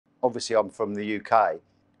obviously I'm from the UK,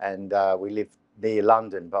 and we live near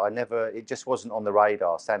London, but it just wasn't on the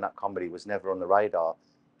radar. Stand-up comedy was never on the radar.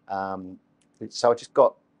 So I just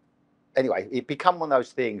got, anyway, it became one of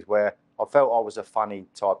those things where I felt I was a funny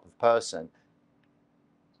type of person.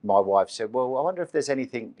 My wife said, well, I wonder if there's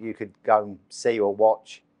anything you could go and see or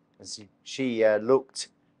watch. And she looked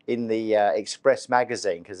in the Express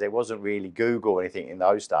magazine, because there wasn't really Google or anything in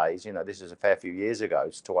those days. You know, this was a fair few years ago.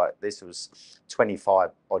 This was 25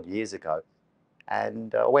 odd years ago.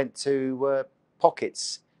 And I went to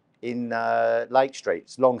Pockets in Lake Street.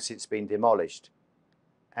 It's long since been demolished.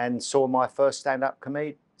 And saw my first stand-up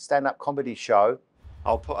comedy show.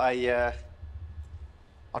 I'll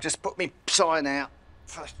just put my sign out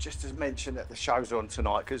first, just to mention that the show's on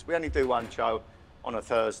tonight, because we only do one show on a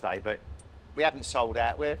Thursday, but we haven't sold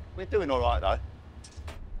out. We're doing all right though.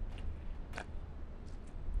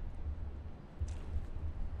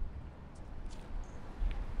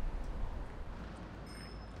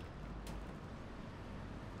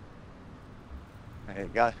 There you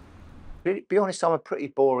go. Be honest, I'm a pretty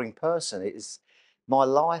boring person. My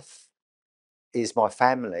life is my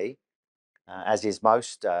family, as is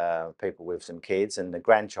most people with some kids and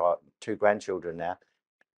two grandchildren now.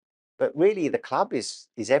 But really, the club is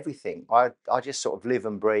everything. I just sort of live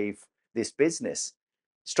and breathe this business.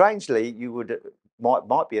 Strangely,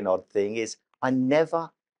 might be an odd thing, is I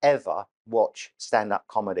never ever watch stand-up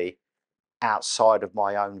comedy outside of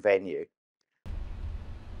my own venue.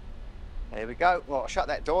 There we go. Well, I'll shut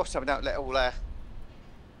that door so we don't let all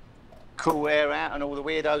cool air out and all the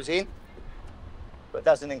weirdos in. But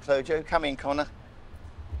doesn't include you. Come in, Connor.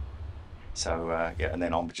 So yeah, and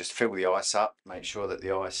then I'll just fill the ice up, make sure that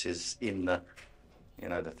the ice is in the,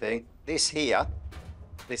 the thing. This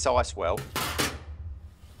ice well,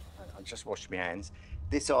 I just washed my hands.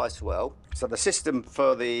 This ice well, so the system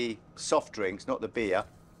for the soft drinks, not the beer,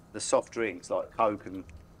 the soft drinks like Coke and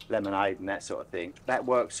lemonade and that sort of thing, that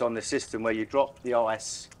works on the system where you drop the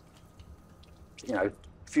ice, a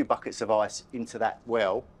few buckets of ice into that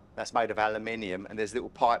well that's made of aluminium, and there's little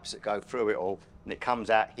pipes that go through it all, and it comes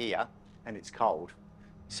out here and it's cold.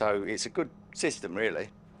 So it's a good system, really.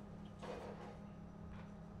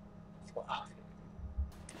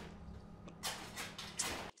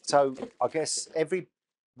 So I guess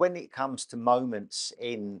when it comes to moments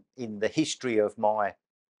in the history of my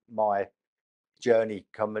journey,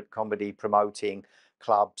 comedy promoting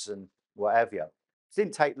clubs and whatever, it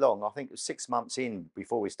didn't take long. I think it was 6 months in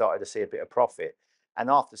before we started to see a bit of profit. And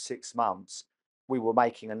after 6 months, we were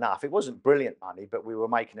making enough. It wasn't brilliant money, but we were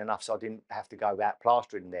making enough so I didn't have to go out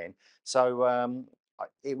plastering then. So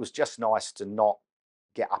it was just nice to not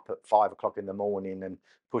get up at 5 o'clock in the morning and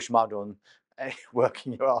push mud on,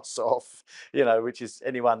 working your ass off, which is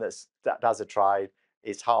anyone that does a trade.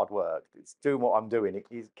 It's hard work. It's doing what I'm doing.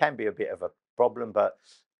 It can be a bit of a problem, but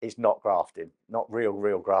it's not grafting, not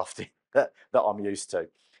real grafting that I'm used to.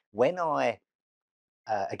 When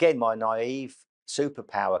again, my naive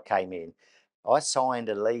superpower came in. I signed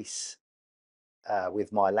a lease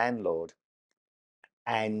with my landlord,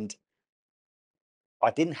 and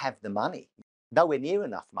I didn't have the money, nowhere near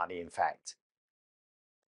enough money, in fact.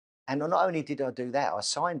 And not only did I do that, I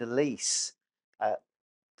signed a lease. I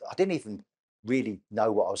didn't even really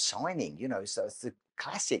know what I was signing, so it's the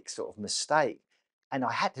classic sort of mistake. And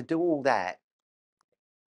I had to do all that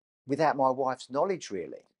without my wife's knowledge,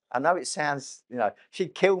 really. I know it sounds,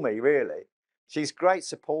 she'd kill me, really. She's a great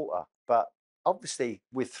supporter, but obviously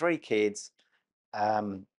with 3 kids,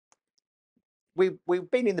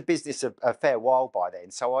 we've been in the business a fair while by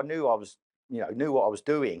then, so I knew knew what I was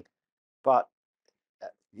doing. But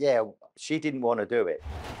yeah, she didn't want to do it.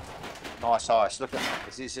 Nice ice. Look at that.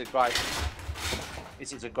 This is a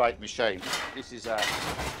great machine. This is a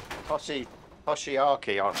Toshiaki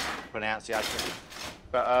pronunciation,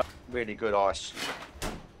 but really good ice.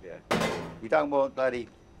 Yeah, you don't want bloody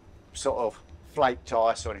sort of flaked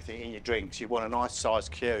ice or anything in your drinks. You want a nice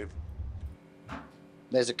sized cube.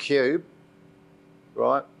 There's a cube,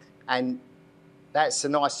 right, and that's a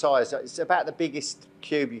nice size. It's about the biggest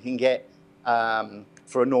cube you can get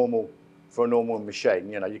for a normal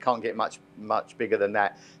machine. You can't get much bigger than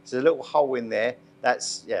that. There's a little hole in there.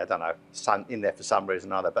 That's, I don't know, in there for some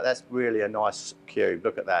reason or other, but that's really a nice cube.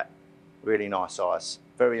 Look at that, really nice ice.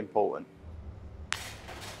 Very important.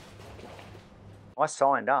 I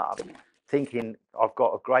signed up thinking I've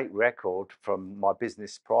got a great record from my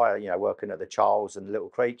business prior, working at the Charles and Little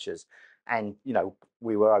Creatures, and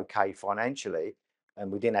we were okay financially,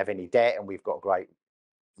 and we didn't have any debt, and we've got great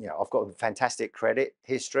you know, I've got a fantastic credit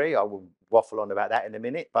history. I will waffle on about that in a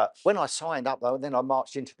minute. But when I signed up, though, then I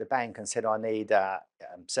marched into the bank and said I need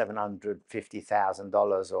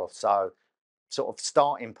 $750,000 or so, sort of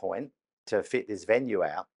starting point to fit this venue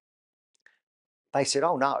out. They said,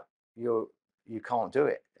 "Oh no, you can't do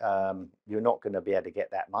it. You're not going to be able to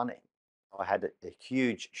get that money." I had a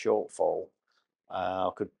huge shortfall. I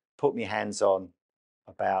could put my hands on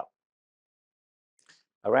about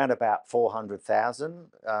around about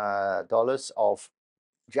 $400,000 of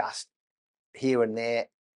just here and there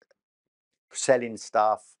selling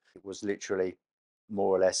stuff. It was literally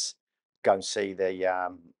more or less go and see the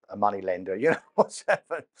a money lender, you know what's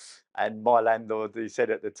happened. And my landlord, he said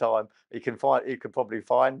at the time, he could probably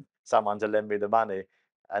find someone to lend me the money.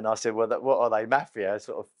 And I said, well, what are they, mafia?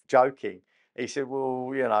 Sort of joking. He said,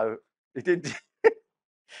 well, you know, he didn't.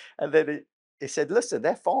 And then he said, listen,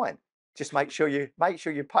 they're fine. Just make sure you pay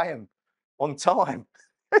them on time.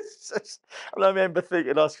 And I remember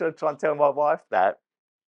thinking I was going to try and tell my wife that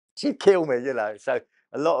she'd kill me, you know. So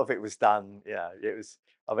a lot of it was done. You know, it was.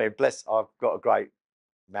 I mean, bless. I've got a great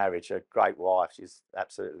marriage, a great wife. She's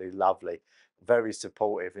absolutely lovely, very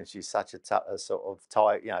supportive, and she's such a sort of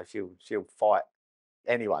tight. You know, she'll fight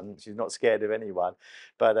anyone. She's not scared of anyone.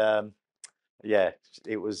 But yeah,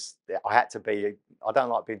 it was. I had to be. I don't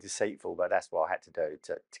like being deceitful, but that's what I had to do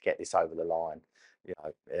to get this over the line. You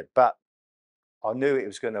know, but I knew it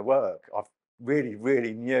was going to work. I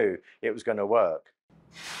really knew it was going to work.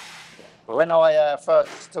 But when I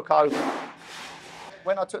first took over,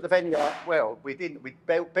 when I took the venue, well, we didn't. We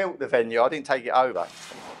built the venue. I didn't take it over.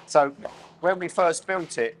 So when we first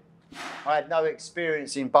built it, I had no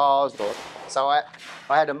experience in bars, so I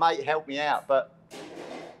had a mate help me out. But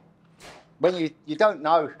when you don't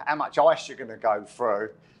know how much ice you're going to go through,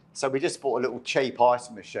 so we just bought a little cheap ice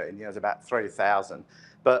machine. It was about 3,000,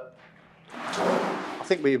 but I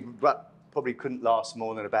think we probably couldn't last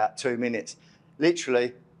more than about 2 minutes.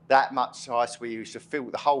 Literally, that much ice we used to fill.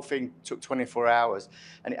 The whole thing took 24 hours,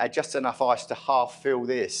 and it had just enough ice to half fill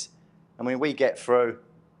this. I mean, we get through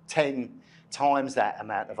 10 times that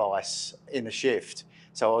amount of ice in a shift.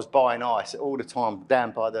 So I was buying ice all the time,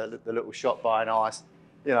 down by the little shop buying ice.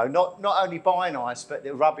 You know, not only buying ice, but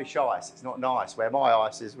the rubbish ice. It's not nice, where my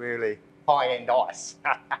ice is really high-end ice.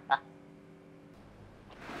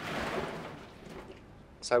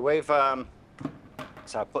 So we've, so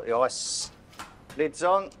I put the ice lids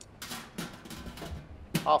on,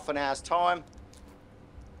 half an hour's time.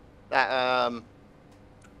 That,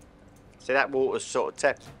 see that water's sort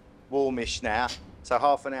of warmish now. So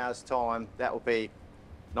half an hour's time, that will be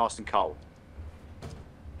nice and cold.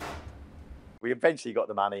 We eventually got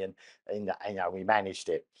the money and you know, we managed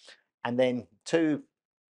it. And then took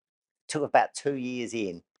about 2 years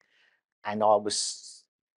in, and I was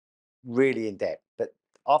really in debt. But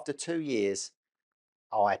after 2 years,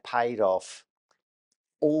 I paid off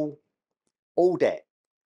all debt.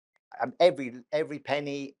 Every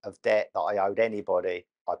penny of debt that I owed anybody,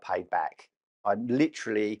 I paid back. I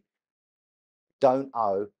literally don't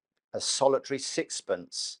owe a solitary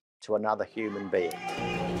sixpence to another human being.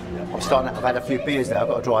 I've had a few beers now. I've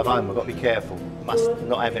got to drive home. I've got to be careful. Must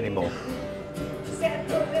not have any more.